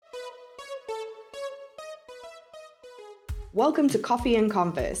Welcome to Coffee and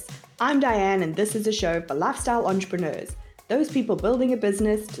Converse. I'm Diane, and this is a show for lifestyle entrepreneurs, those people building a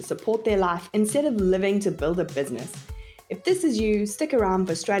business to support their life instead of living to build a business. If this is you, stick around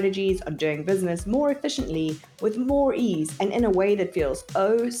for strategies on doing business more efficiently, with more ease, and in a way that feels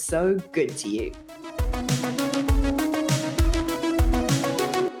oh so good to you.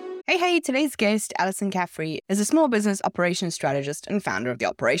 Hey, today's guest, Alyson Caffrey, is a small business operations strategist and founder of the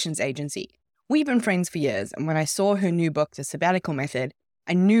Operations Agency. We've been friends for years, and when I saw her new book, The Sabbatical Method,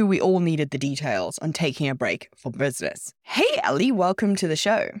 I knew we all needed the details on taking a break for business. Hey, Ellie, welcome to the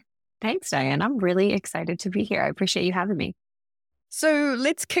show. Thanks, Diane. I'm really excited to be here. I appreciate you having me. So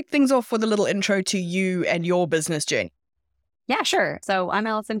let's kick things off with a little intro to you and your business journey. Yeah, sure. So I'm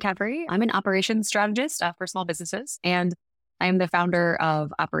Alyson Caffrey. I'm an operations strategist for small businesses, and I am the founder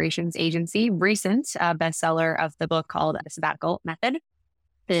of Operations Agency, recent bestseller of the book called The Sabbatical Method.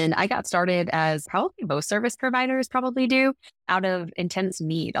 And I got started, as probably most service providers probably do, out of intense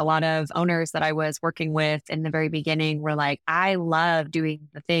need. A lot of owners that I was working with in the very beginning were like, I love doing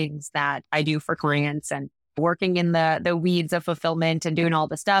the things that I do for clients and working in the weeds of fulfillment and doing all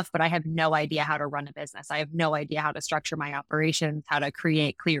the stuff, but I have no idea how to run a business. I have no idea how to structure my operations, how to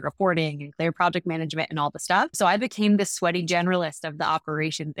create clear reporting and clear project management and all the stuff. So I became the sweaty generalist of the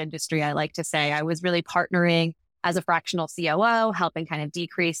operations industry. I like to say I was really partnering as a fractional COO, helping kind of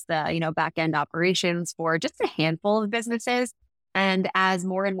decrease the, back end operations for just a handful of businesses. And as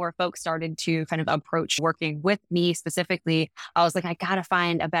more and more folks started to kind of approach working with me specifically, I was like, I got to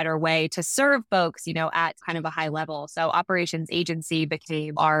find a better way to serve folks, at kind of a high level. So Operations Agency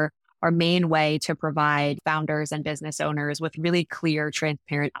became our main way to provide founders and business owners with really clear,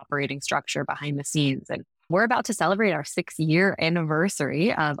 transparent operating structure behind the scenes. And we're about to celebrate our 6-year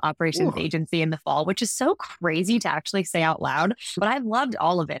anniversary of Operations Agency in the fall, which is so crazy to actually say out loud. But I've loved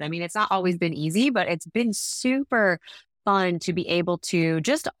all of it. I mean, it's not always been easy, but it's been super fun to be able to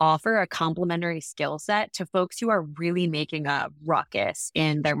just offer a complementary skill set to folks who are really making a ruckus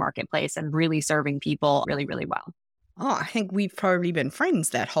in their marketplace and really serving people really, really well. Oh, I think we've probably been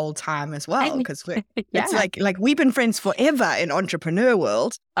friends that whole time as well, because it's like we've been friends forever in entrepreneur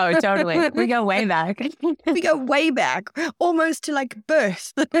world. Oh, totally. We go way back. We go way back, almost to like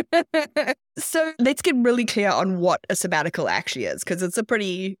birth. So let's get really clear on what a sabbatical actually is, because it's a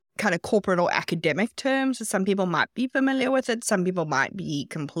pretty kind of corporate or academic term. So some people might be familiar with it. Some people might be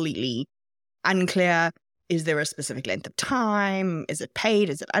completely unclear. Is there a specific length of time? Is it paid?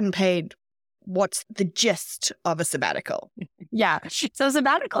 Is it unpaid? What's the gist of a sabbatical? Yeah. So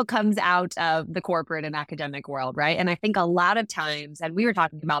sabbatical comes out of the corporate and academic world, right? And I think a lot of times, and we were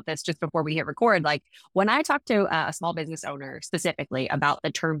talking about this just before we hit record, like when I talk to a small business owner specifically about the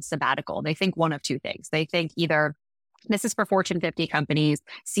term sabbatical, they think one of two things. They think either this is for Fortune 50 companies,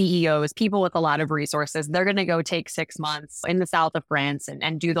 CEOs, people with a lot of resources. They're going to go take 6 months in the south of France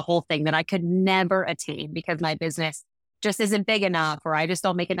and do the whole thing that I could never attain because my business just isn't big enough, or I just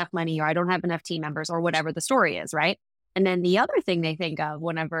don't make enough money, or I don't have enough team members, or whatever the story is, right? And then the other thing they think of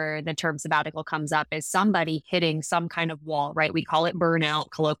whenever the term sabbatical comes up is somebody hitting some kind of wall, right? We call it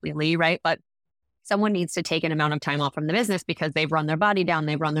burnout colloquially, right? But someone needs to take an amount of time off from the business because they've run their body down,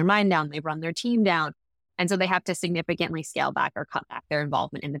 they've run their mind down, they've run their team down. And so they have to significantly scale back or cut back their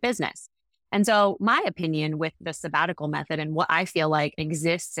involvement in the business. And so my opinion with the sabbatical method and what I feel like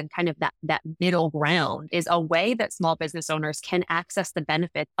exists in kind of that middle ground is a way that small business owners can access the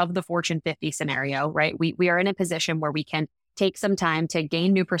benefits of the Fortune 50 scenario, right? We are in a position where we can take some time to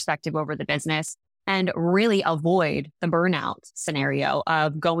gain new perspective over the business and really avoid the burnout scenario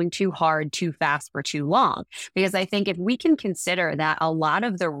of going too hard, too fast for too long. Because I think if we can consider that a lot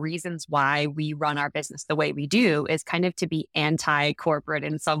of the reasons why we run our business the way we do is kind of to be anti-corporate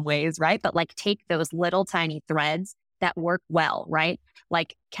in some ways, right? But like take those little tiny threads that work well, right?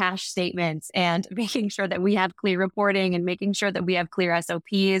 Like cash statements and making sure that we have clear reporting and making sure that we have clear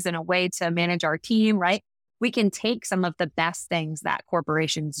SOPs and a way to manage our team, right? We can take some of the best things that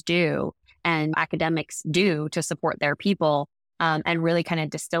corporations do and academics do to support their people and really kind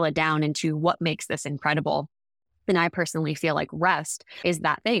of distill it down into what makes this incredible. And I personally feel like rest is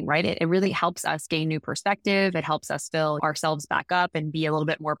that thing, right? It really helps us gain new perspective. It helps us fill ourselves back up and be a little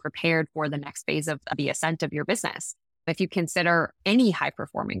bit more prepared for the next phase of the ascent of your business. If you consider any high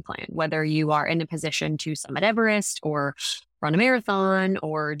performing plan, whether you are in a position to summit Everest or run a marathon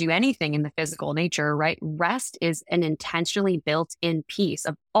or do anything in the physical nature, right? Rest is an intentionally built in piece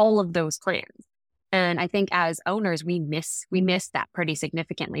of all of those plans. And I think as owners, we miss that pretty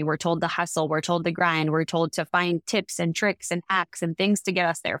significantly. We're told to hustle, we're told to grind, we're told to find tips and tricks and hacks and things to get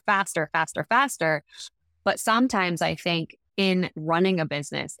us there faster. But sometimes I think in running a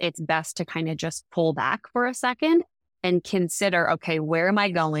business, it's best to kind of just pull back for a second and consider, okay, where am I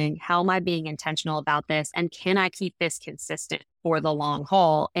going? How am I being intentional about this? And can I keep this consistent for the long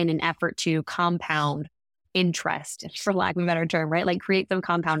haul in an effort to compound interest, for lack of a better term, right? Like create some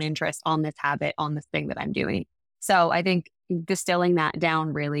compound interest on this habit, on this thing that I'm doing. So I think distilling that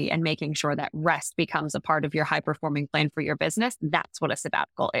down really and making sure that rest becomes a part of your high performing plan for your business. That's what a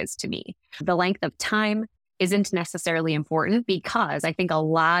sabbatical is to me. The length of time isn't necessarily important because I think a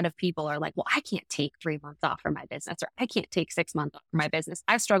lot of people are like, well, I can't take 3 months off for my business, or I can't take 6 months off for my business.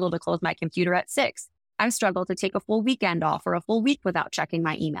 I struggle to close my computer at 6. I struggle to take a full weekend off or a full week without checking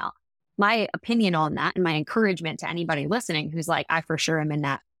my email. My opinion on that and my encouragement to anybody listening who's like, I for sure am in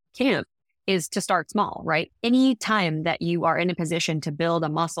that camp, is to start small, right? Any time that you are in a position to build a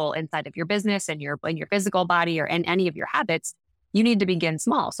muscle inside of your business and your physical body or in any of your habits, you need to begin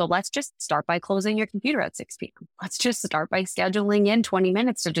small. So let's just start by closing your computer at 6 p.m. Let's just start by scheduling in 20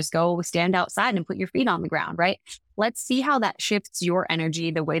 minutes to just go stand outside and put your feet on the ground, right? Let's see how that shifts your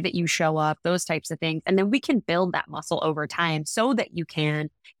energy, the way that you show up, those types of things. And then we can build that muscle over time so that you can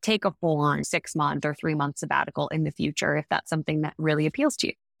take a full-on 6-month or 3-month sabbatical in the future if that's something that really appeals to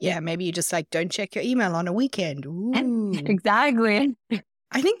you. Yeah, maybe you just like don't check your email on a weekend. Ooh. Exactly.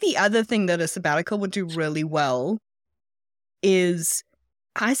 I think the other thing that a sabbatical would do really well is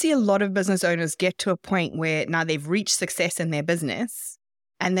I see a lot of business owners get to a point where now they've reached success in their business,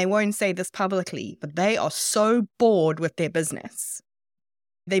 and they won't say this publicly, but they are so bored with their business.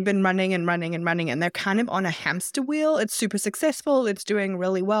 They've been running and running and running, and they're kind of on a hamster wheel. It's super successful. It's doing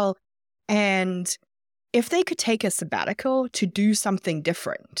really well. And if they could take a sabbatical to do something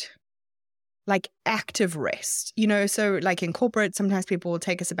different, like active rest, so like in corporate, sometimes people will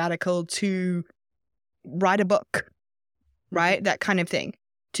take a sabbatical to write a book, right? That kind of thing.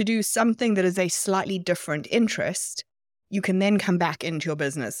 To do something that is a slightly different interest, you can then come back into your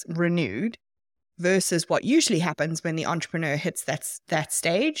business renewed, versus what usually happens when the entrepreneur hits that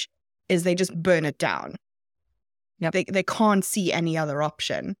stage is they just burn it down. Yep. They can't see any other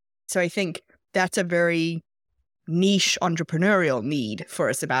option. So I think that's a very niche entrepreneurial need for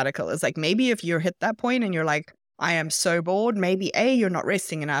a sabbatical. Is like maybe if you're hit that point and you're like, I am so bored, maybe A, you're not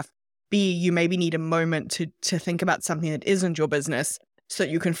resting enough. B, you maybe need a moment to think about something that isn't your business so that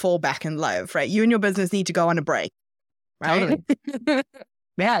you can fall back and live, right? You and your business need to go on a break, right? Totally.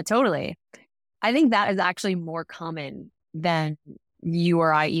 Yeah, totally. I think that is actually more common than you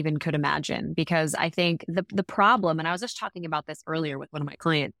or I even could imagine, because I think the problem, and I was just talking about this earlier with one of my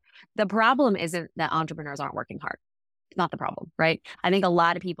clients, the problem isn't that entrepreneurs aren't working hard. It's not the problem, right? I think a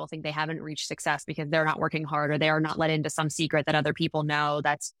lot of people think they haven't reached success because they're not working hard, or they are not let into some secret that other people know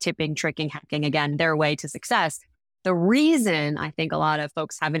that's tipping, tricking, hacking, again, their way to success. The reason I think a lot of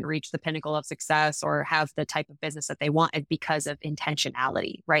folks haven't reached the pinnacle of success or have the type of business that they want is because of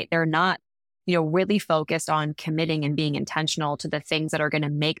intentionality, right? They're not, really focused on committing and being intentional to the things that are going to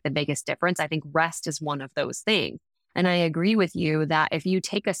make the biggest difference. I think rest is one of those things. And I agree with you that if you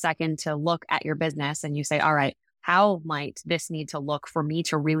take a second to look at your business and you say, all right, how might this need to look for me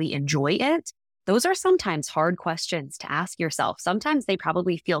to really enjoy it? Those are sometimes hard questions to ask yourself. Sometimes they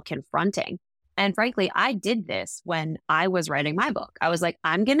probably feel confronting. And frankly, I did this when I was writing my book. I was like,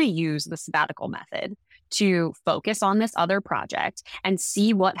 I'm going to use the sabbatical method to focus on this other project and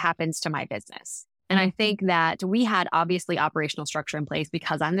see what happens to my business. And I think that we had obviously operational structure in place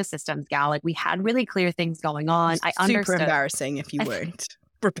because I'm the systems gal. Like we had really clear things going on. I understood. Super embarrassing if you weren't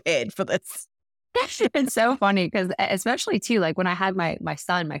prepared for this. It's so funny because especially too, like when I had my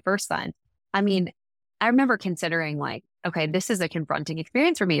son, my first son, I mean, I remember considering like, okay, this is a confronting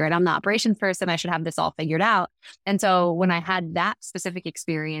experience for me, right? I'm the operations person. I should have this all figured out. And so when I had that specific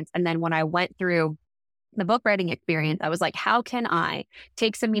experience, and then when I went through the book writing experience, I was like, how can I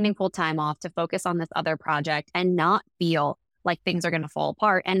take some meaningful time off to focus on this other project and not feel like things are going to fall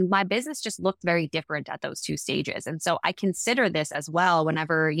apart? And my business just looked very different at those two stages. And so I consider this as well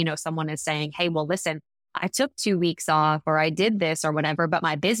whenever, someone is saying, hey, well, listen, I took 2 weeks off or I did this or whatever, but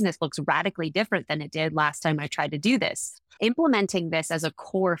my business looks radically different than it did last time I tried to do this. Implementing this as a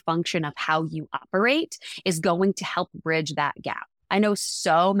core function of how you operate is going to help bridge that gap. I know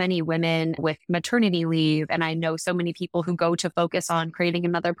so many women with maternity leave, and I know so many people who go to focus on creating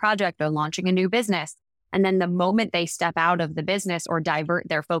another project or launching a new business. And then the moment they step out of the business or divert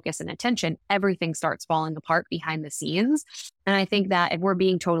their focus and attention, everything starts falling apart behind the scenes. And I think that if we're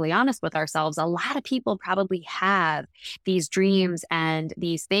being totally honest with ourselves, a lot of people probably have these dreams and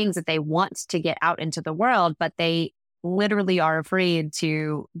these things that they want to get out into the world, but they literally are afraid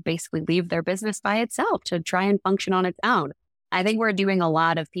to basically leave their business by itself to try and function on its own. I think we're doing a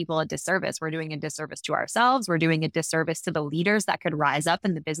lot of people a disservice. We're doing a disservice to ourselves. We're doing a disservice to the leaders that could rise up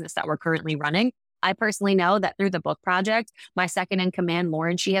in the business that we're currently running. I personally know that through the book project, my second in command,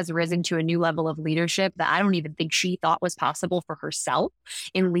 Lauren, she has risen to a new level of leadership that I don't even think she thought was possible for herself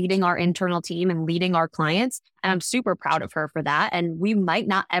in leading our internal team and leading our clients. And I'm super proud of her for that. And we might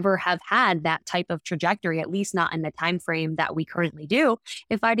not ever have had that type of trajectory, at least not in the time frame that we currently do,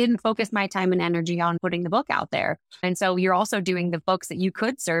 if I didn't focus my time and energy on putting the book out there. And so you're also doing the books that you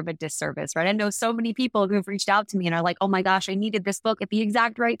could serve a disservice, right? I know so many people who've reached out to me and are like, oh my gosh, I needed this book at the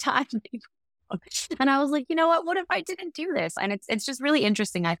exact right time. And I was like, you know what if I didn't do this? And it's just really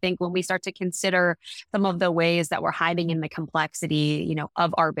interesting, I think, when we start to consider some of the ways that we're hiding in the complexity,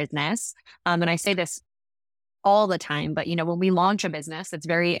 of our business. And I say this all the time, but, when we launch a business, it's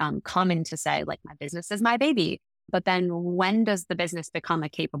very common to say, like, my business is my baby. But then when does the business become a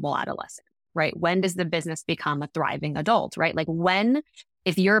capable adolescent, right? When does the business become a thriving adult, right? Like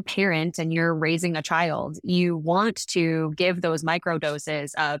if you're a parent and you're raising a child, you want to give those micro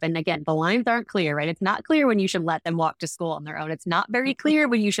doses of, and again, the lines aren't clear, right? It's not clear when you should let them walk to school on their own. It's not very clear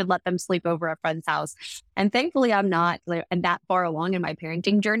when you should let them sleep over at a friend's house. And thankfully, I'm not that far along in my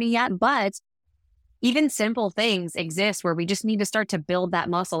parenting journey yet, but even simple things exist where we just need to start to build that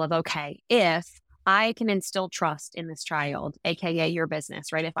muscle of, okay, if I can instill trust in this child, AKA your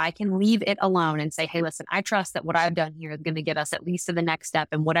business, right? If I can leave it alone and say, hey, listen, I trust that what I've done here is going to get us at least to the next step,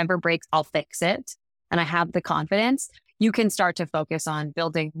 and whatever breaks, I'll fix it. And I have the confidence, you can start to focus on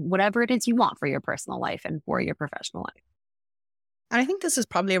building whatever it is you want for your personal life and for your professional life. And I think this is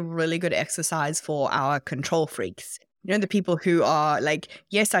probably a really good exercise for our control freaks. The people who are like,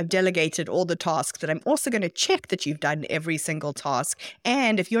 yes, I've delegated all the tasks, but I'm also going to check that you've done every single task.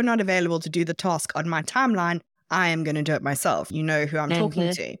 And if you're not available to do the task on my timeline, I am going to do it myself. You know who I'm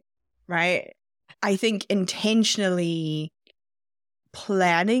talking to, right? I think intentionally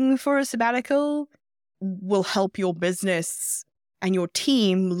planning for a sabbatical will help your business and your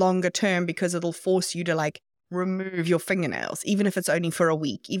team longer term, because it'll force you to remove your fingernails, even if it's only for a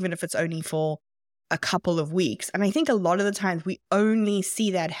week, even if it's only for a couple of weeks. And I think a lot of the times we only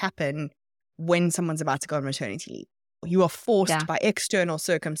see that happen when someone's about to go on maternity leave. You are forced by external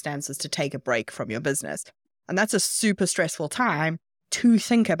circumstances to take a break from your business. And that's a super stressful time to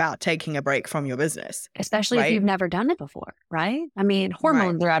think about taking a break from your business. Especially if you've never done it before, right? I mean,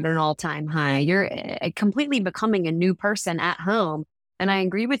 hormones are at an all-time high. You're completely becoming a new person at home. And I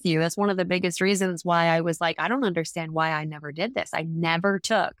agree with you. That's one of the biggest reasons why I was like, I don't understand why I never did this. I never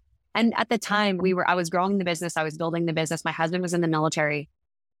took. And at the time I was growing the business, I was building the business. My husband was in the military,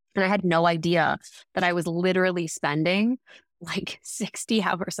 and I had no idea that I was literally spending 60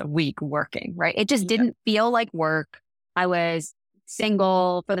 hours a week working, right? It just didn't feel like work. I was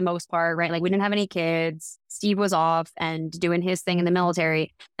single for the most part, right? We didn't have any kids. Steve was off and doing his thing in the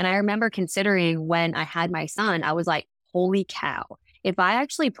military. And I remember considering when I had my son, I was like, holy cow, if I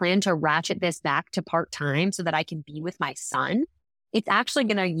actually plan to ratchet this back to part-time so that I can be with my son, it's actually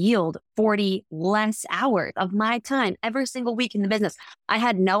going to yield 40 less hours of my time every single week in the business. I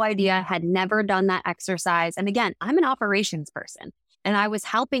had no idea, had never done that exercise. And again, I'm an operations person, and I was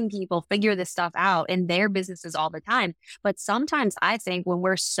helping people figure this stuff out in their businesses all the time. But sometimes I think when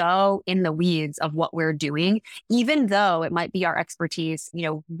we're so in the weeds of what we're doing, even though it might be our expertise,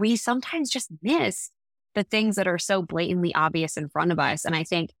 we sometimes just miss the things that are so blatantly obvious in front of us. And I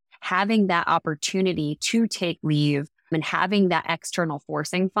think having that opportunity to take leave and having that external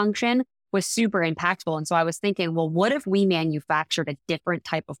forcing function was super impactful. And so I was thinking, well, what if we manufactured a different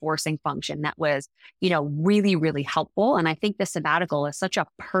type of forcing function that was, really, really helpful? And I think the sabbatical is such a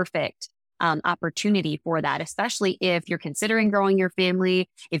perfect opportunity for that, especially if you're considering growing your family,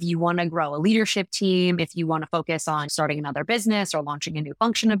 if you want to grow a leadership team, if you want to focus on starting another business or launching a new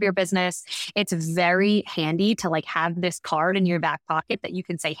function of your business. It's very handy to have this card in your back pocket that you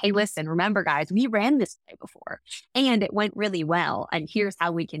can say, hey, listen, remember guys, we ran this way before and it went really well. And here's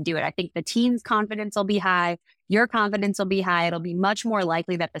how we can do it. I think the team's confidence will be high. Your confidence will be high. It'll be much more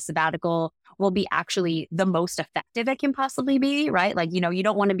likely that the sabbatical will be actually the most effective it can possibly be, right? You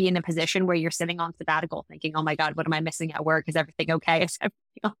don't want to be in a position where you're sitting on sabbatical thinking, oh my God, what am I missing at work? Is everything okay? Is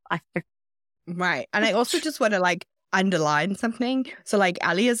everything fine? Right. And I also just want to underline something. So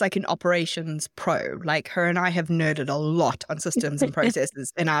Ali is an operations pro. Her and I have nerded a lot on systems and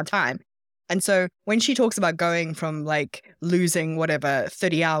processes in our time. And so when she talks about going from losing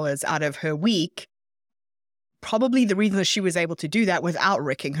 30 hours out of her week, probably the reason that she was able to do that without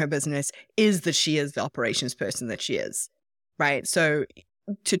wrecking her business is that she is the operations person that she is, right? So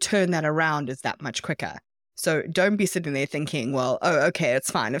to turn that around is that much quicker. So don't be sitting there thinking, well, oh, okay,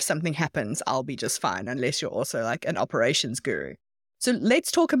 it's fine. If something happens, I'll be just fine, unless you're also an operations guru. So let's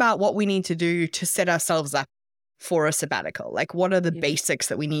talk about what we need to do to set ourselves up for a sabbatical. What are the basics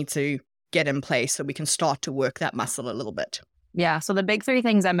that we need to get in place so we can start to work that muscle a little bit? Yeah. So the big three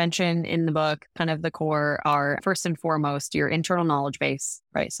things I mentioned in the book, kind of the core, are first and foremost, your internal knowledge base,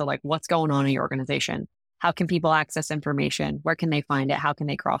 right? So like what's going on in your organization? How can people access information? Where can they find it? How can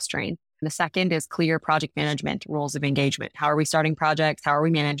they cross-train? The second is clear project management, rules of engagement. How are we starting projects? How are we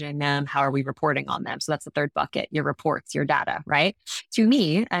managing them? How are we reporting on them? So that's the third bucket, your reports, your data, right? To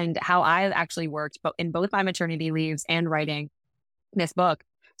me, and how I've actually worked in both my maternity leaves and writing this book,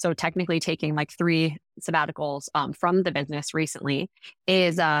 so technically taking like 3 sabbaticals from the business recently,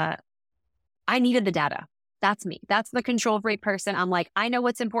 is I needed the data. That's me. That's the control freak person. I'm like, I know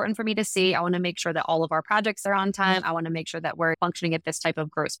what's important for me to see. I want to make sure that all of our projects are on time. I want to make sure that we're functioning at this type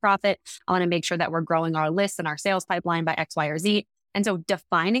of gross profit. I want to make sure that we're growing our lists and our sales pipeline by X, Y, or Z. And so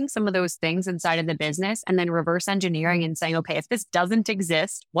defining some of those things inside of the business and then reverse engineering and saying, okay, if this doesn't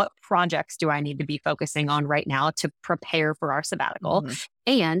exist, what projects do I need to be focusing on right now to prepare for our sabbatical?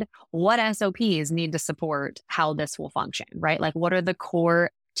 Mm-hmm. And what SOPs need to support how this will function, right? Like what are the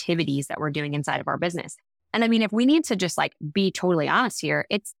core activities that we're doing inside of our business? And I mean, if we need to just like be totally honest here,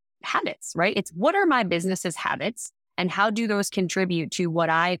 it's habits, right? It's what are my business's habits and how do those contribute to what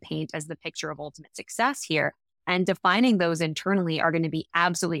I paint as the picture of ultimate success here? And defining those internally are going to be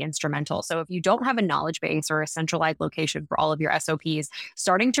absolutely instrumental. So if you don't have a knowledge base or a centralized location for all of your SOPs,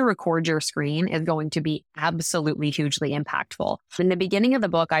 starting to record your screen is going to be absolutely hugely impactful. In the beginning of the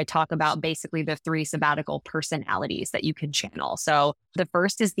book, I talk about basically the 3 sabbatical personalities that you can channel. So the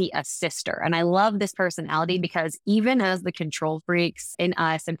first is the assister. And I love this personality because even as the control freaks in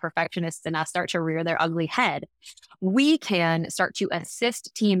us and perfectionists in us start to rear their ugly head, we can start to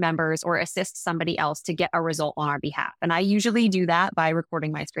assist team members or assist somebody else to get a result on our behalf. And I usually do that by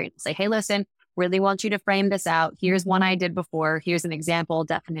recording my screen. Say, hey, listen, really want you to frame this out. Here's one I did before. Here's an example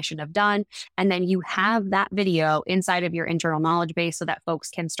definition of done. And then you have that video inside of your internal knowledge base so that folks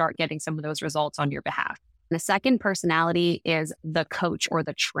can start getting some of those results on your behalf. The second personality is the coach or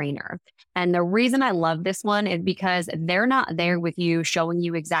the trainer. And the reason I love this one is because they're not there with you showing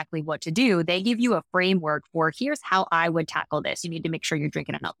you exactly what to do. They give you a framework for here's how I would tackle this. You need to make sure you're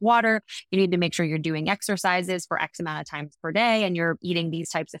drinking enough water. You need to make sure you're doing exercises for X amount of times per day and you're eating these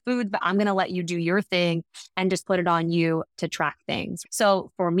types of foods, but I'm going to let you do your thing and just put it on you to track things.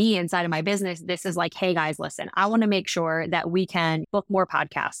 So for me inside of my business, this is like, hey guys, listen, I want to make sure that we can book more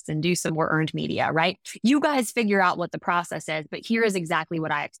podcasts and do some more earned media, right? You guys figure out what the process is, but here is exactly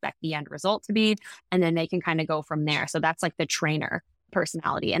what I expect the end result to be. And then they can kind of go from there. So that's like the trainer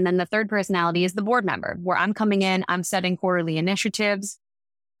personality. And then the third personality is the board member, where I'm coming in, I'm setting quarterly initiatives.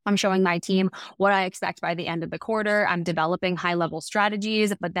 I'm showing my team what I expect by the end of the quarter. I'm developing high-level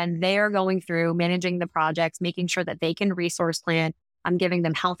strategies, but then they're going through managing the projects, making sure that they can resource plan. I'm giving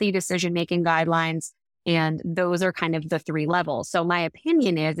them healthy decision-making guidelines. And those are kind of the 3 levels. So my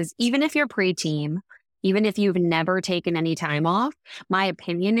opinion is even if you're pre-team, even if you've never taken any time off, my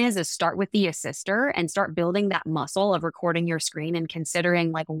opinion is start with the assister and start building that muscle of recording your screen and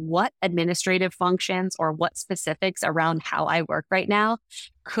considering like what administrative functions or what specifics around how I work right now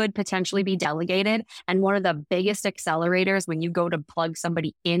could potentially be delegated. And one of the biggest accelerators when you go to plug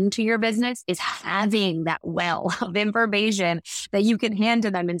somebody into your business is having that well of information that you can hand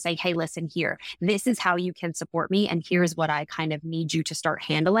to them and say, hey, listen here, this is how you can support me. And here's what I kind of need you to start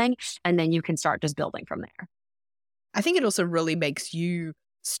handling. And then you can start just building from there. I think it also really makes you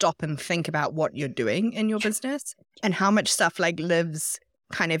stop and think about what you're doing in your business and how much stuff like lives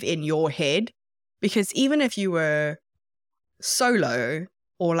kind of in your head. Because even if you were solo,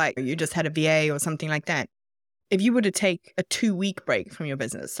 or like you just had a VA or something like that, if you were to take a 2-week break from your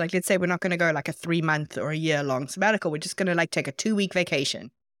business, like let's say we're not going to go like a 3-month or a year-long sabbatical, we're just going to like take a 2-week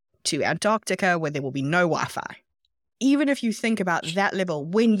vacation to Antarctica where there will be no Wi-Fi. Even if you think about that level,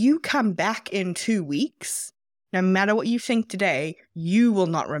 when you come back in 2 weeks, no matter what you think today, you will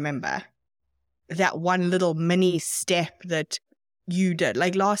not remember that one little mini step that you did.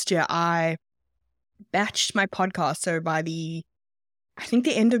 Like last year, I batched my podcast. So by I think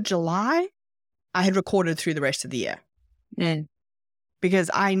the end of July, I had recorded through the rest of the year. Because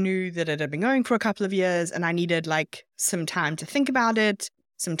I knew that it had been going for a couple of years and I needed like some time to think about it,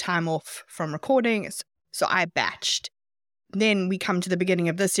 some time off from recording. So I batched. Then we come to the beginning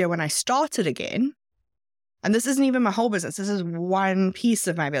of this year when I started again. And this isn't even my whole business. This is one piece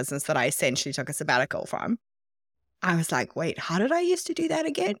of my business that I essentially took a sabbatical from. I was like, wait, how did I used to do that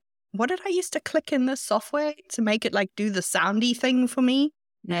again? What did I used to click in this software to make it like do the soundy thing for me?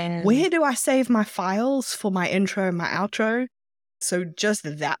 Where do I save my files for my intro and my outro? So just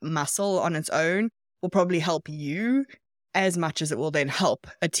that muscle on its own will probably help you as much as it will then help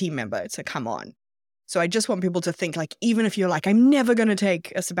a team member to come on. So I just want people to think like, even if you're like, I'm never going to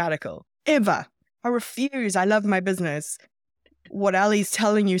take a sabbatical, ever. I refuse. I love my business. What Ali's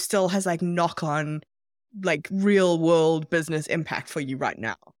telling you still has like knock on, like real world business impact for you right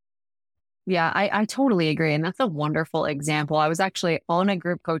now. Yeah, I totally agree. And that's a wonderful example. I was actually on a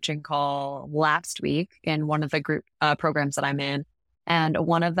group coaching call last week in one of the group programs that I'm in. And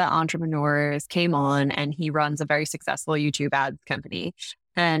one of the entrepreneurs came on and he runs a very successful YouTube ads company.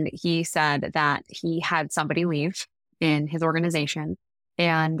 And he said that he had somebody leave in his organization.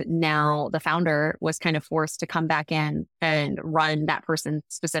 And now the founder was kind of forced to come back in and run that person's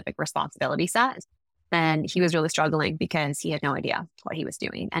specific responsibility set. And he was really struggling because he had no idea what he was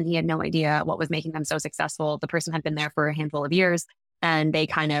doing and he had no idea what was making them so successful. The person had been there for a handful of years and they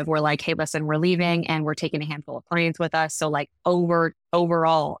kind of were like, hey, listen, we're leaving and we're taking a handful of clients with us. So like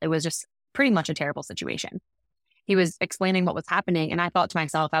overall, it was just pretty much a terrible situation. He was explaining what was happening. And I thought to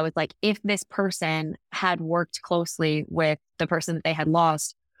myself, I was like, if this person had worked closely with the person that they had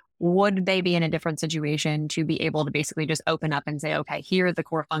lost, would they be in a different situation to be able to basically just open up and say, okay, here are the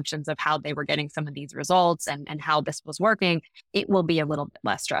core functions of how they were getting some of these results and how this was working. It will be a little bit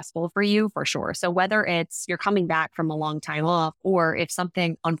less stressful for you for sure. So whether it's you're coming back from a long time off, or if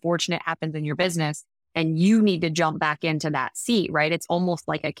something unfortunate happens in your business and you need to jump back into that seat, right? It's almost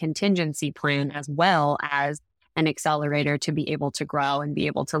like a contingency plan as well as an accelerator to be able to grow and be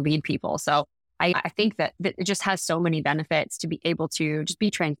able to lead people. So I think that it just has so many benefits to be able to just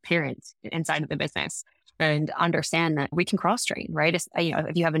be transparent inside of the business and understand that we can cross train, right? It's,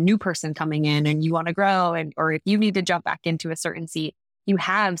 if you have a new person coming in and you want to grow or if you need to jump back into a certain seat, you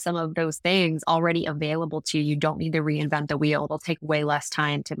have some of those things already available to you. You don't need to reinvent the wheel. It'll take way less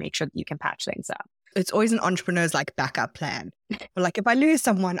time to make sure that you can patch things up. It's always an entrepreneur's like backup plan. But like, if I lose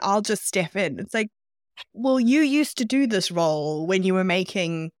someone, I'll just step in. It's like, well, you used to do this role when you were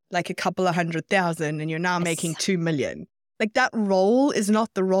making like a couple of 100,000 and you're now making 2 million. Like that role is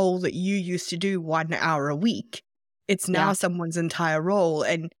not the role that you used to do 1 hour a week. It's now someone's entire role.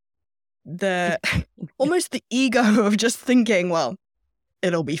 And the almost the ego of just thinking, well,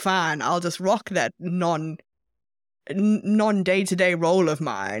 it'll be fine. I'll just rock that non day-to-day role of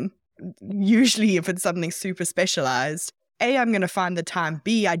mine. Usually if it's something super specialized, A, I'm going to find the time.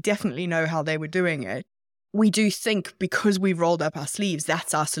 B, I definitely know how they were doing it. We do think because we've rolled up our sleeves,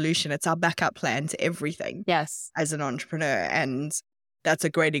 that's our solution. It's our backup plan to everything. Yes. As an entrepreneur. And that's a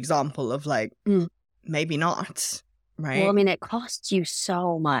great example of like, maybe not, right? Well, I mean, it costs you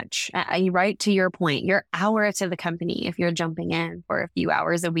so much, right? To your point, your hour to the company, if you're jumping in for a few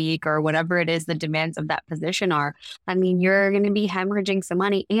hours a week or whatever it is the demands of that position are, I mean, you're going to be hemorrhaging some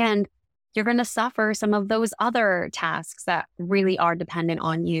money and you're going to suffer some of those other tasks that really are dependent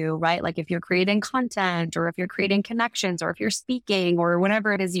on you, right? Like if you're creating content or if you're creating connections or if you're speaking or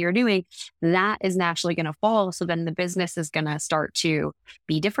whatever it is you're doing, that is naturally going to fall. So then the business is going to start to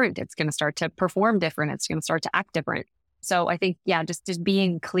be different. It's going to start to perform different. It's going to start to act different. So I think, just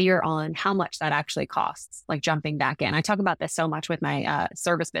being clear on how much that actually costs, like jumping back in. I talk about this so much with my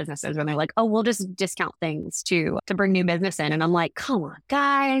service businesses when they're like, oh, we'll just discount things to bring new business in. And I'm like, come on,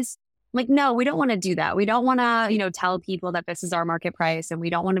 guys. Like, no, we don't want to do that. We don't want to, tell people that this is our market price and we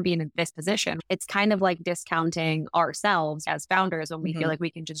don't want to be in this position. It's kind of like discounting ourselves as founders when we feel like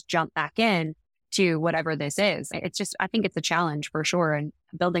we can just jump back in to whatever this is. It's just, I think it's a challenge for sure. And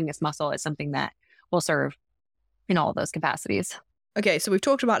building this muscle is something that will serve in all of those capacities. Okay, so we've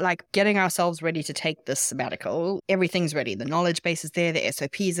talked about like getting ourselves ready to take this sabbatical. Everything's ready. The knowledge base is there. The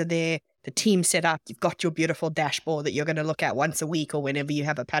SOPs are there. The team's set up. You've got your beautiful dashboard that you're going to look at once a week or whenever you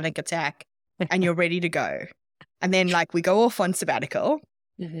have a panic attack and you're ready to go. And then like we go off on sabbatical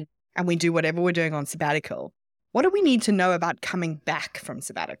and we do whatever we're doing on sabbatical. What do we need to know about coming back from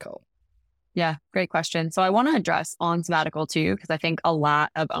sabbatical? Yeah, great question. So I want to address on sabbatical too, because I think a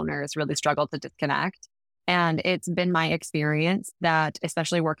lot of owners really struggle to disconnect. And it's been my experience that,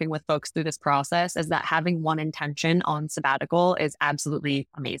 especially working with folks through this process, is that having one intention on sabbatical is absolutely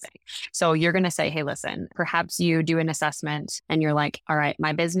amazing. So you're going to say, hey, listen, perhaps you do an assessment and you're like, all right,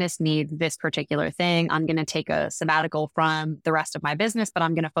 my business needs this particular thing. I'm going to take a sabbatical from the rest of my business, but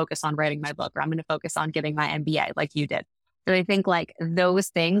I'm going to focus on writing my book or I'm going to focus on getting my MBA like you did. So I think like those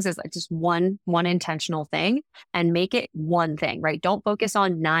things is like just one intentional thing and make it one thing, right? Don't focus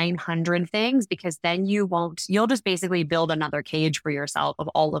on 900 things because then you'll just basically build another cage for yourself of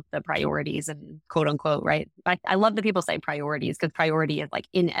all of the priorities and quote unquote, right? I love that people say priorities because priority is like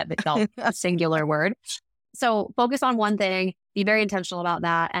in of itself a singular word. So focus on one thing, be very intentional about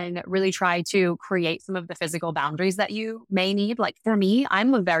that and really try to create some of the physical boundaries that you may need. Like for me,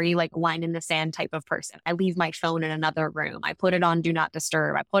 I'm a very like line in the sand type of person. I leave my phone in another room. I put it on do not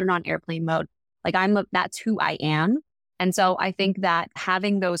disturb. I put it on airplane mode. Like that's who I am. And so I think that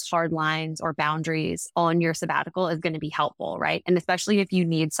having those hard lines or boundaries on your sabbatical is going to be helpful, right? And especially if you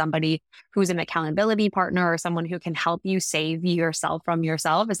need somebody who's an accountability partner or someone who can help you save yourself from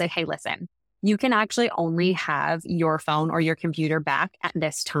yourself, is like, hey, listen, you can actually only have your phone or your computer back at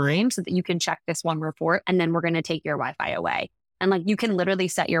this time so that you can check this one report, and then we're going to take your Wi-Fi away. And like, you can literally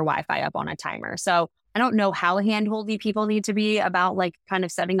set your Wi-Fi up on a timer. So I don't know how handholdy people need to be about like kind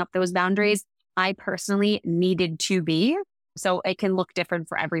of setting up those boundaries. I personally needed to be. So it can look different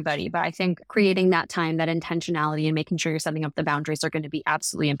for everybody. But I think creating that time, that intentionality, and making sure you're setting up the boundaries are going to be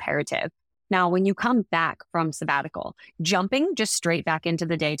absolutely imperative. Now, when you come back from sabbatical, jumping just straight back into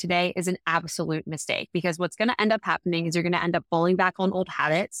the day-to-day is an absolute mistake, because what's going to end up happening is you're going to end up falling back on old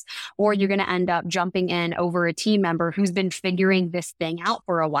habits, or you're going to end up jumping in over a team member who's been figuring this thing out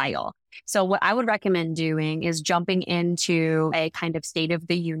for a while. So what I would recommend doing is jumping into a kind of state of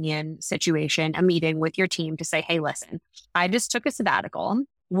the union situation, a meeting with your team to say, hey, listen, I just took a sabbatical.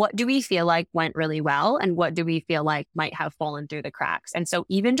 What do we feel like went really well? And what do we feel like might have fallen through the cracks? And so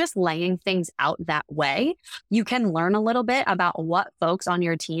even just laying things out that way, you can learn a little bit about what folks on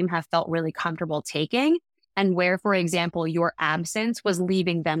your team have felt really comfortable taking, and where, for example, your absence was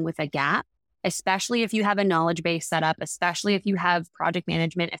leaving them with a gap, especially if you have a knowledge base set up, especially if you have project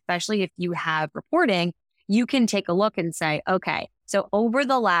management, especially if you have reporting. You can take a look and say, okay, so over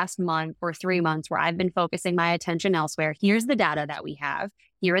the last month or 3 months where I've been focusing my attention elsewhere, here's the data that we have.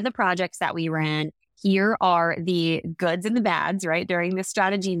 Here are the projects that we ran. Here are the goods and the bads, right, during this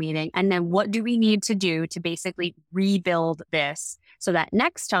strategy meeting. And then what do we need to do to basically rebuild this so that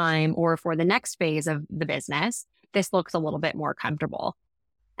next time, or for the next phase of the business, this looks a little bit more comfortable.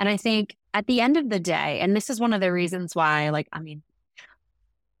 And I think at the end of the day, and this is one of the reasons why,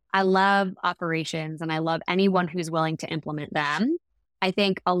 I love operations and I love anyone who's willing to implement them. I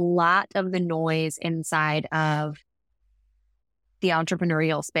think a lot of the noise inside of the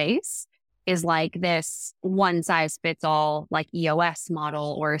entrepreneurial space is like this one size fits all, like EOS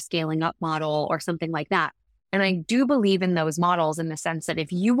model or scaling up model or something like that. And I do believe in those models in the sense that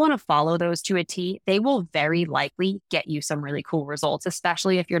if you want to follow those to a T, they will very likely get you some really cool results,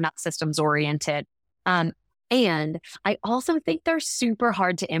 especially if you're not systems oriented. And I also think they're super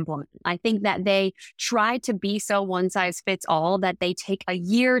hard to implement. I think that they try to be so one size fits all that they take a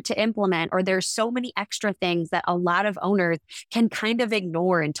year to implement, or there's so many extra things that a lot of owners can kind of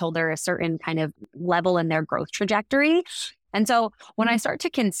ignore until they're a certain kind of level in their growth trajectory. And so when I start to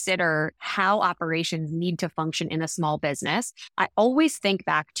consider how operations need to function in a small business, I always think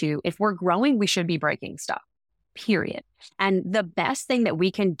back to, if we're growing, we should be breaking stuff. Period. And the best thing that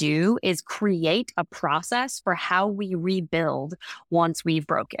we can do is create a process for how we rebuild once we've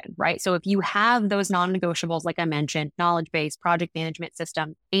broken, right? So if you have those non-negotiables, like I mentioned, knowledge base, project management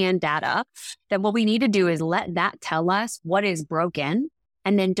system, and data, then what we need to do is let that tell us what is broken,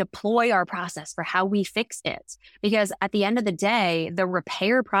 and then deploy our process for how we fix it. Because at the end of the day, the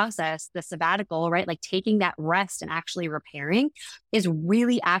repair process, the sabbatical, right? Like taking that rest and actually repairing is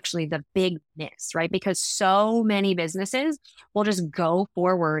really actually the big miss, right? Because so many businesses will just go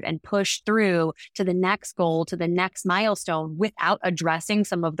forward and push through to the next goal, to the next milestone, without addressing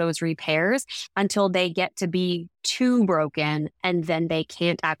some of those repairs until they get to be too broken, and then they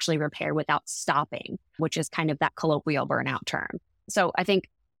can't actually repair without stopping, which is kind of that colloquial burnout term. So I think,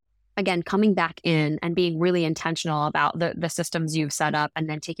 again, coming back in and being really intentional about the systems you've set up, and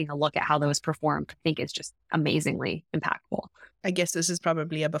then taking a look at how those performed, I think is just amazingly impactful. I guess this is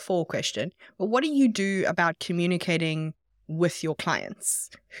probably a before question, but what do you do about communicating with your clients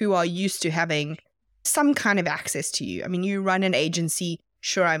who are used to having some kind of access to you? I mean, you run an agency.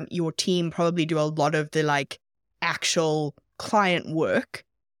 Sure, your team probably do a lot of the actual client work,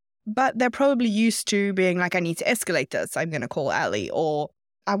 but they're probably used to being like, I need to escalate this, I'm going to call Ali, or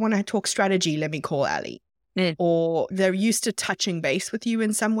I want to talk strategy, let me call Ali. Or they're used to touching base with you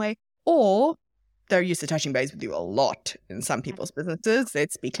in some way, or they're used to touching base with you a lot in some people's businesses,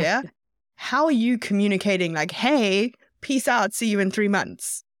 let's be clear. How are you communicating hey, peace out, see you in 3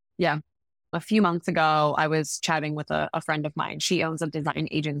 months? Yeah. A few months ago, I was chatting with a friend of mine. She owns a design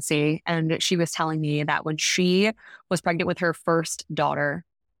agency, and she was telling me that when she was pregnant with her first daughter,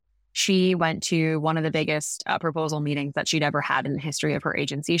 she went to one of the biggest proposal meetings that she'd ever had in the history of her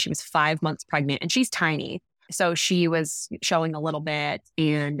agency. She was 5 months pregnant, and she's tiny. So she was showing a little bit,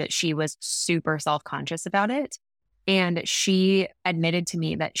 and she was super self-conscious about it. And she admitted to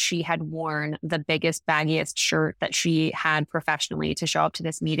me that she had worn the biggest, baggiest shirt that she had professionally to show up to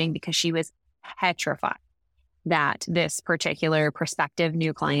this meeting, because she was petrified that this particular prospective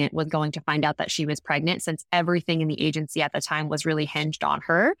new client was going to find out that she was pregnant, since everything in the agency at the time was really hinged on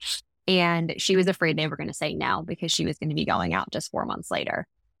her. And she was afraid they were going to say no because she was going to be going out just 4 months later.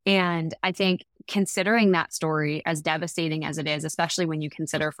 And I think considering that story, as devastating as it is, especially when you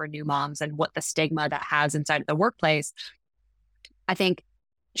consider for new moms and what the stigma that has inside of the workplace, I think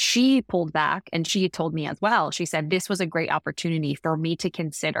she pulled back and she told me as well. She said, this was a great opportunity for me to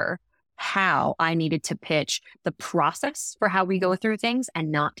consider how I needed to pitch the process for how we go through things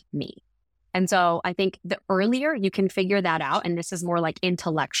and not me. And so I think the earlier you can figure that out, and this is more like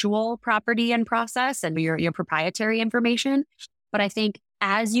intellectual property and process and your proprietary information. But I think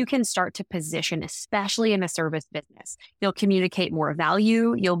as you can start to position, especially in a service business, you'll communicate more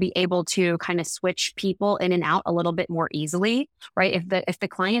value. You'll be able to kind of switch people in and out a little bit more easily, right? If the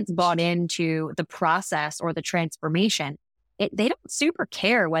client's bought into the process or the transformation, they don't super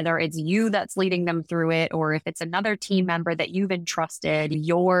care whether it's you that's leading them through it or if it's another team member that you've entrusted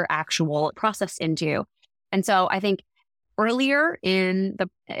your actual process into. And so I think as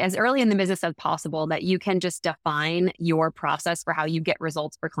early in the business as possible, that you can just define your process for how you get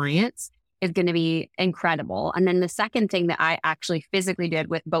results for clients is going to be incredible. And then the second thing that I actually physically did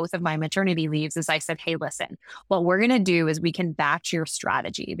with both of my maternity leaves is I said, hey, listen, what we're going to do is we can batch your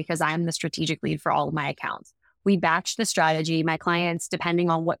strategy because I'm the strategic lead for all of my accounts. We batch the strategy. My clients, depending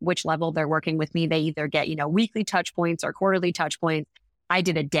on which level they're working with me, they either get, weekly touch points or quarterly touch points. I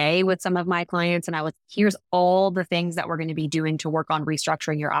did a day with some of my clients and here's all the things that we're going to be doing to work on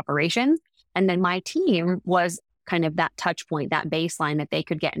restructuring your operations. And then my team was kind of that touch point, that baseline that they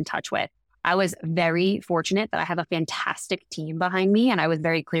could get in touch with. I was very fortunate that I have a fantastic team behind me and I was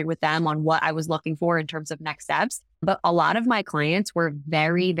very clear with them on what I was looking for in terms of next steps. But a lot of my clients were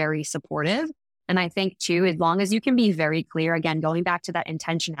very, very supportive. And I think too, as long as you can be very clear, again, going back to that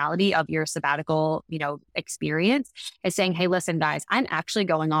intentionality of your sabbatical, experience is saying, hey, listen, guys, I'm actually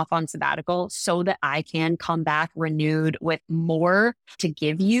going off on sabbatical so that I can come back renewed with more to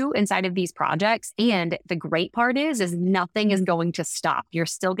give you inside of these projects. And the great part is nothing is going to stop. You're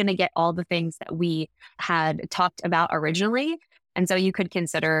still going to get all the things that we had talked about originally. And so you could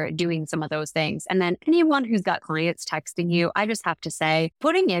consider doing some of those things. And then anyone who's got clients texting you, I just have to say,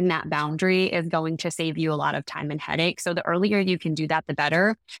 putting in that boundary is going to save you a lot of time and headache. So the earlier you can do that, the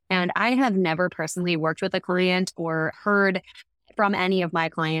better. And I have never personally worked with a client or heard from any of my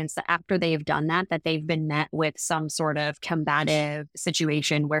clients that after they've done that they've been met with some sort of combative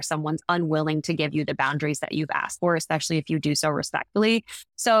situation where someone's unwilling to give you the boundaries that you've asked for, especially if you do so respectfully.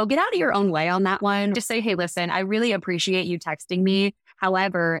 So get out of your own way on that one. Just say, hey, listen, I really appreciate you texting me.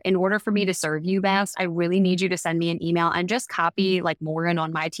 However, in order for me to serve you best, I really need you to send me an email and just copy like Maureen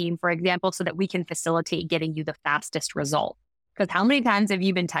on my team, for example, so that we can facilitate getting you the fastest result. Because how many times have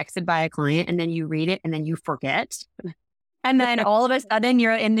you been texted by a client and then you read it and then you forget? And then all of a sudden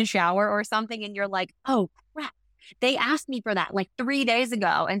you're in the shower or something and you're like, oh crap, they asked me for that like 3 days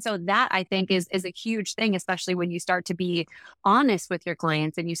ago. And so that I think is a huge thing, especially when you start to be honest with your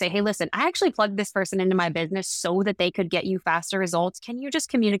clients and you say, hey, listen, I actually plugged this person into my business so that they could get you faster results. Can you just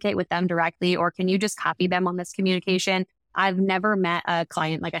communicate with them directly or can you just copy them on this communication? I've never met a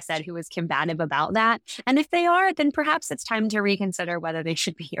client, like I said, who is combative about that. And if they are, then perhaps it's time to reconsider whether they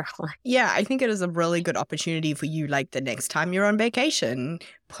should be your client. Yeah, I think it is a really good opportunity for you, like the next time you're on vacation,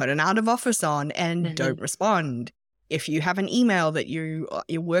 put an out of office on and don't respond. If you have an email that you're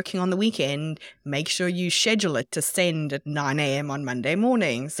working on the weekend, make sure you schedule it to send at 9 a.m. on Monday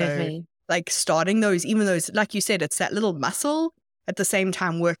morning. So like starting those, even those, like you said, it's that little muscle. At the same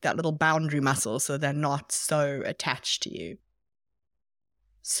time, work that little boundary muscle so they're not so attached to you.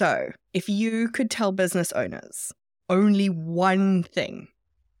 So if you could tell business owners only one thing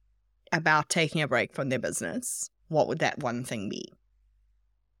about taking a break from their business, what would that one thing be?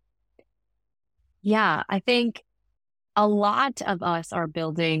 Yeah, I think a lot of us are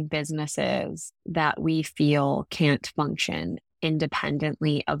building businesses that we feel can't function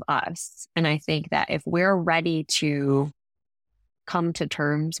independently of us. And I think that if we're ready to come to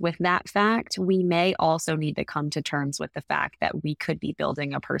terms with that fact, we may also need to come to terms with the fact that we could be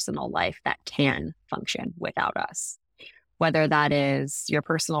building a personal life that can function without us. Whether that is your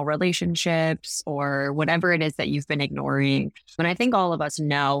personal relationships or whatever it is that you've been ignoring. And I think all of us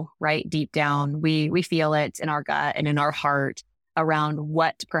know, right, deep down, we feel it in our gut and in our heart around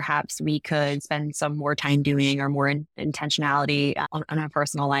what perhaps we could spend some more time doing or more intentionality on our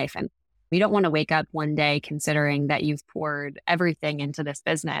personal life. And we don't want to wake up one day considering that you've poured everything into this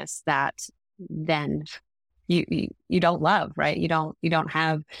business that then you don't love, right? You don't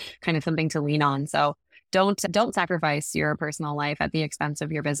have kind of something to lean on. So don't sacrifice your personal life at the expense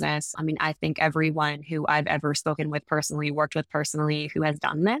of your business. I mean, I think everyone who I've ever spoken with personally, worked with personally, who has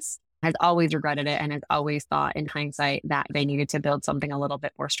done this has always regretted it and has always thought in hindsight that they needed to build something a little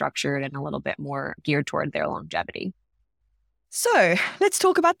bit more structured and a little bit more geared toward their longevity. So let's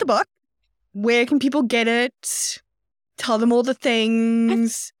talk about the book. Where can people get it? Tell them all the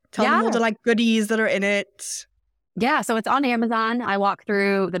things. Tell them all the like goodies that are in it. Yeah, so it's on Amazon. I walk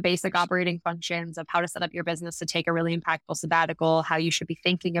through the basic operating functions of how to set up your business to take a really impactful sabbatical, how you should be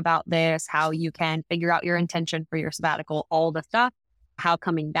thinking about this, how you can figure out your intention for your sabbatical, all the stuff, how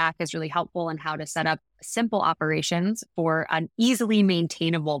coming back is really helpful, and how to set up simple operations for an easily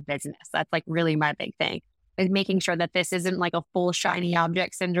maintainable business. That's like really my big thing, is making sure that this isn't like a full shiny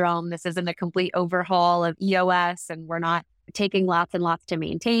object syndrome. This isn't a complete overhaul of EOS, and we're not taking lots and lots to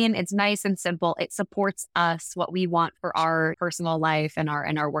maintain. It's nice and simple. It supports us, what we want for our personal life and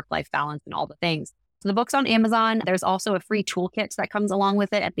our work-life balance and all the things. So the book's on Amazon. There's also a free toolkit that comes along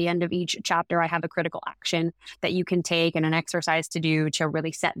with it. At the end of each chapter, I have a critical action that you can take and an exercise to do to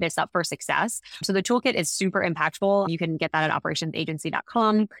really set this up for success. So the toolkit is super impactful. You can get that at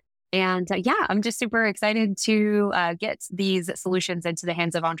operationsagency.com. And I'm just super excited to get these solutions into the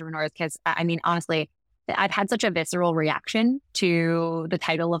hands of entrepreneurs because, I mean, honestly, I've had such a visceral reaction to the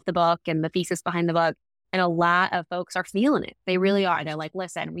title of the book and the thesis behind the book. And a lot of folks are feeling it. They really are. They're like,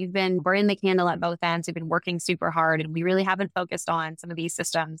 listen, we've been burning the candle at both ends. We've been working super hard and we really haven't focused on some of these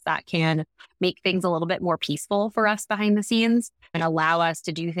systems that can make things a little bit more peaceful for us behind the scenes and allow us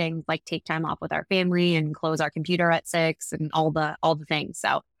to do things like take time off with our family and close our computer at 6 and all the things.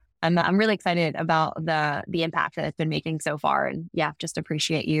 So I'm really excited about the impact that it's been making so far. And just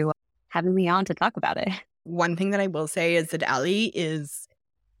appreciate you having me on to talk about it. One thing that I will say is that Ali is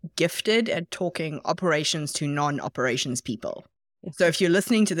gifted at talking operations to non-operations people. So if you're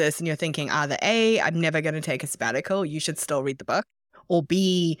listening to this and you're thinking either A, I'm never going to take a sabbatical, you should still read the book, or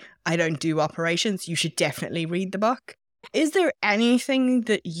B, I don't do operations, you should definitely read the book. Is there anything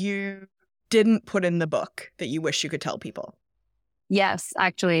that you didn't put in the book that you wish you could tell people? Yes,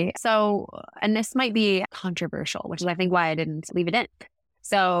 actually. So, and this might be controversial, which is I think why I didn't leave it in.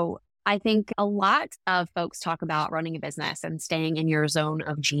 So I think a lot of folks talk about running a business and staying in your zone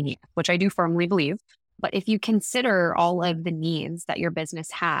of genius, which I do firmly believe. But if you consider all of the needs that your business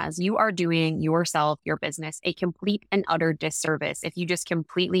has, you are doing yourself, your business, a complete and utter disservice if you just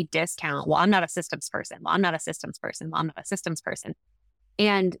completely discount, well, I'm not a systems person. Well, I'm not a systems person. Well, I'm not a systems person.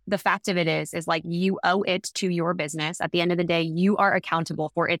 And the fact of it is like you owe it to your business. At the end of the day, you are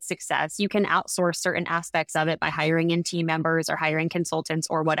accountable for its success. You can outsource certain aspects of it by hiring in team members or hiring consultants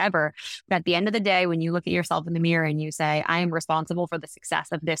or whatever. But at the end of the day, when you look at yourself in the mirror and you say, I am responsible for the success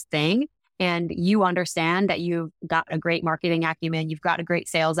of this thing, and you understand that you've got a great marketing acumen, you've got a great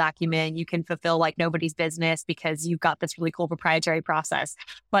sales acumen, you can fulfill like nobody's business because you've got this really cool proprietary process,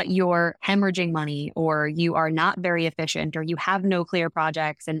 but you're hemorrhaging money or you are not very efficient or you have no clear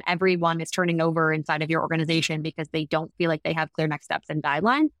projects and everyone is turning over inside of your organization because they don't feel like they have clear next steps and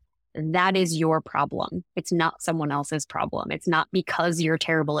guidelines. That is your problem. It's not someone else's problem. It's not because you're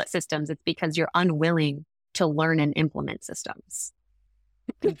terrible at systems. It's because you're unwilling to learn and implement systems.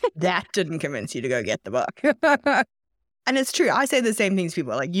 That didn't convince you to go get the book. And it's true. I say the same things to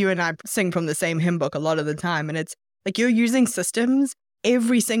people. Like you and I sing from the same hymn book a lot of the time. And it's like you're using systems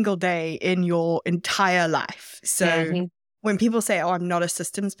every single day in your entire life. So when people say, oh, I'm not a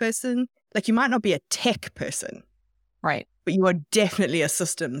systems person, like you might not be a tech person. Right. But you are definitely a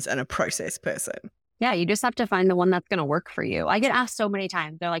systems and a process person. Yeah, you just have to find the one that's going to work for you. I get asked so many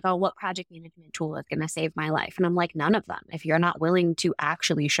times, they're like, oh, what project management tool is going to save my life? And I'm like, none of them. If you're not willing to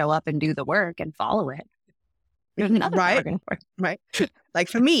actually show up and do the work and follow it, there's nothing right. Like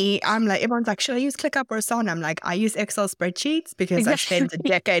for me, I'm like, everyone's like, should I use ClickUp or Asana? I'm like, I use Excel spreadsheets because I spent a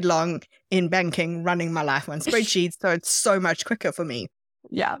decade long in banking running my life on spreadsheets. So it's so much quicker for me.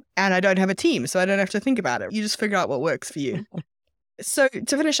 Yeah. And I don't have a team, so I don't have to think about it. You just figure out what works for you. So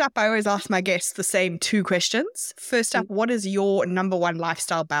to finish up, I always ask my guests the same 2 questions. First up, what is your number one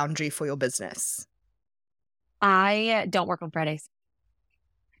lifestyle boundary for your business? I don't work on Fridays.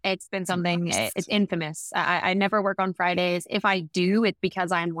 It's been something, it's infamous. I never work on Fridays. If I do, it's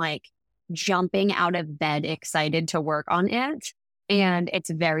because I'm like jumping out of bed excited to work on it. And it's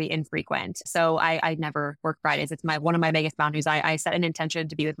very infrequent. So I never work Fridays. It's one of my biggest boundaries. I set an intention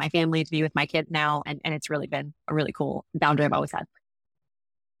to be with my family, to be with my kids now. And it's really been a really cool boundary I've always had.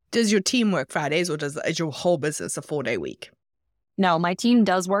 Does your team work Fridays or is your whole business a 4-day week? No, my team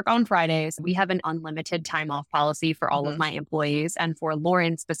does work on Fridays. We have an unlimited time off policy for all of my employees. And for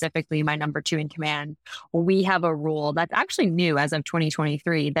Lauren specifically, my number 2 in command, we have a rule that's actually new as of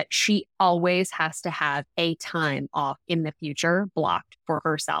 2023 that she always has to have a time off in the future blocked for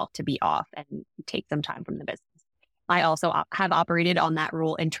herself to be off and take some time from the business. I also have operated on that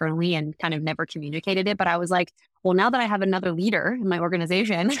rule internally and kind of never communicated it. But I was like, well, now that I have another leader in my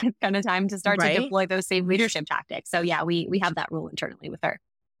organization, it's kind of time to start to Right? deploy those same leadership tactics. So yeah, we have that rule internally with her.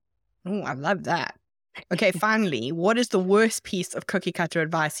 Oh, I love that. Okay, finally, what is the worst piece of cookie cutter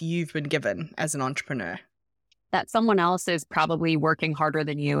advice you've been given as an entrepreneur? That someone else is probably working harder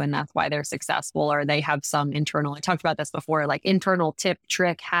than you and that's why they're successful, or they have some internal, I talked about this before, like internal tip,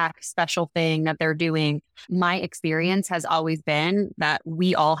 trick, hack, special thing that they're doing. My experience has always been that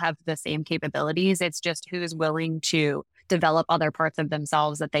we all have the same capabilities. It's just who's willing to develop other parts of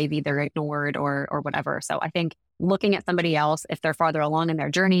themselves that they've either ignored or whatever. So I think looking at somebody else, if they're farther along in their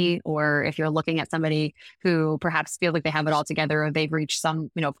journey, or if you're looking at somebody who perhaps feels like they have it all together, or they've reached some,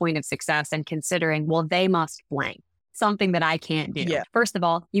 point of success, and considering, well, they must blank something that I can't do. Yeah. First of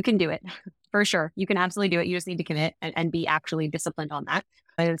all, you can do it for sure. You can absolutely do it. You just need to commit and be actually disciplined on that.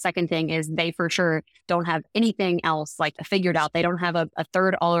 And the second thing is they for sure don't have anything else like figured out. They don't have a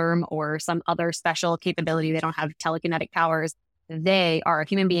third arm or some other special capability. They don't have telekinetic powers. They are a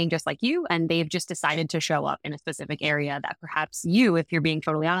human being just like you, and they've just decided to show up in a specific area that perhaps you, if you're being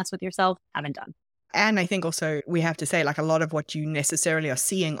totally honest with yourself, haven't done. And I think also we have to say, like, a lot of what you necessarily are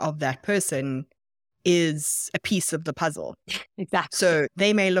seeing of that person is a piece of the puzzle. Exactly. So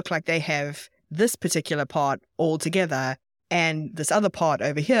they may look like they have this particular part all together, and this other part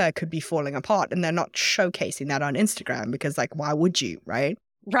over here could be falling apart, and they're not showcasing that on Instagram because, like, why would you, right?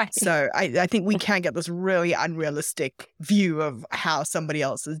 Right. So I think we can get this really unrealistic view of how somebody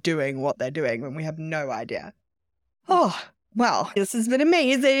else is doing what they're doing when we have no idea. Oh, well, this has been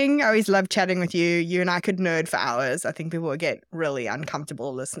amazing. I always love chatting with you. You and I could nerd for hours. I think people would get really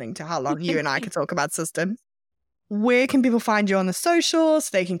uncomfortable listening to how long you and I could talk about systems. Where can people find you on the socials so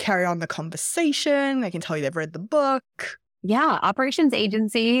they can carry on the conversation? They can tell you they've read the book. Yeah,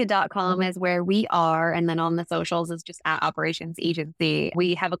 operationsagency.com is where we are. And then on the socials is just at Operations Agency.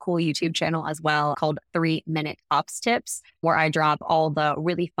 We have a cool YouTube channel as well called 3-Minute Ops Tips, where I drop all the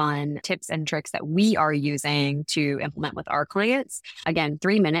really fun tips and tricks that we are using to implement with our clients. Again,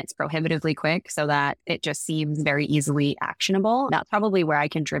 3 minutes, prohibitively quick, so that it just seems very easily actionable. That's probably where I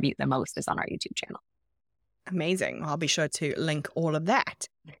contribute the most, is on our YouTube channel. Amazing. I'll be sure to link all of that.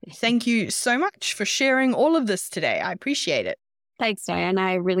 Thank you so much for sharing all of this today. I appreciate it. Thanks, Diane.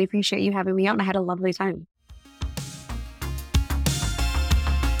 I really appreciate you having me on. I had a lovely time.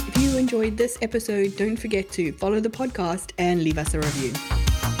 If you enjoyed this episode, don't forget to follow the podcast and leave us a review.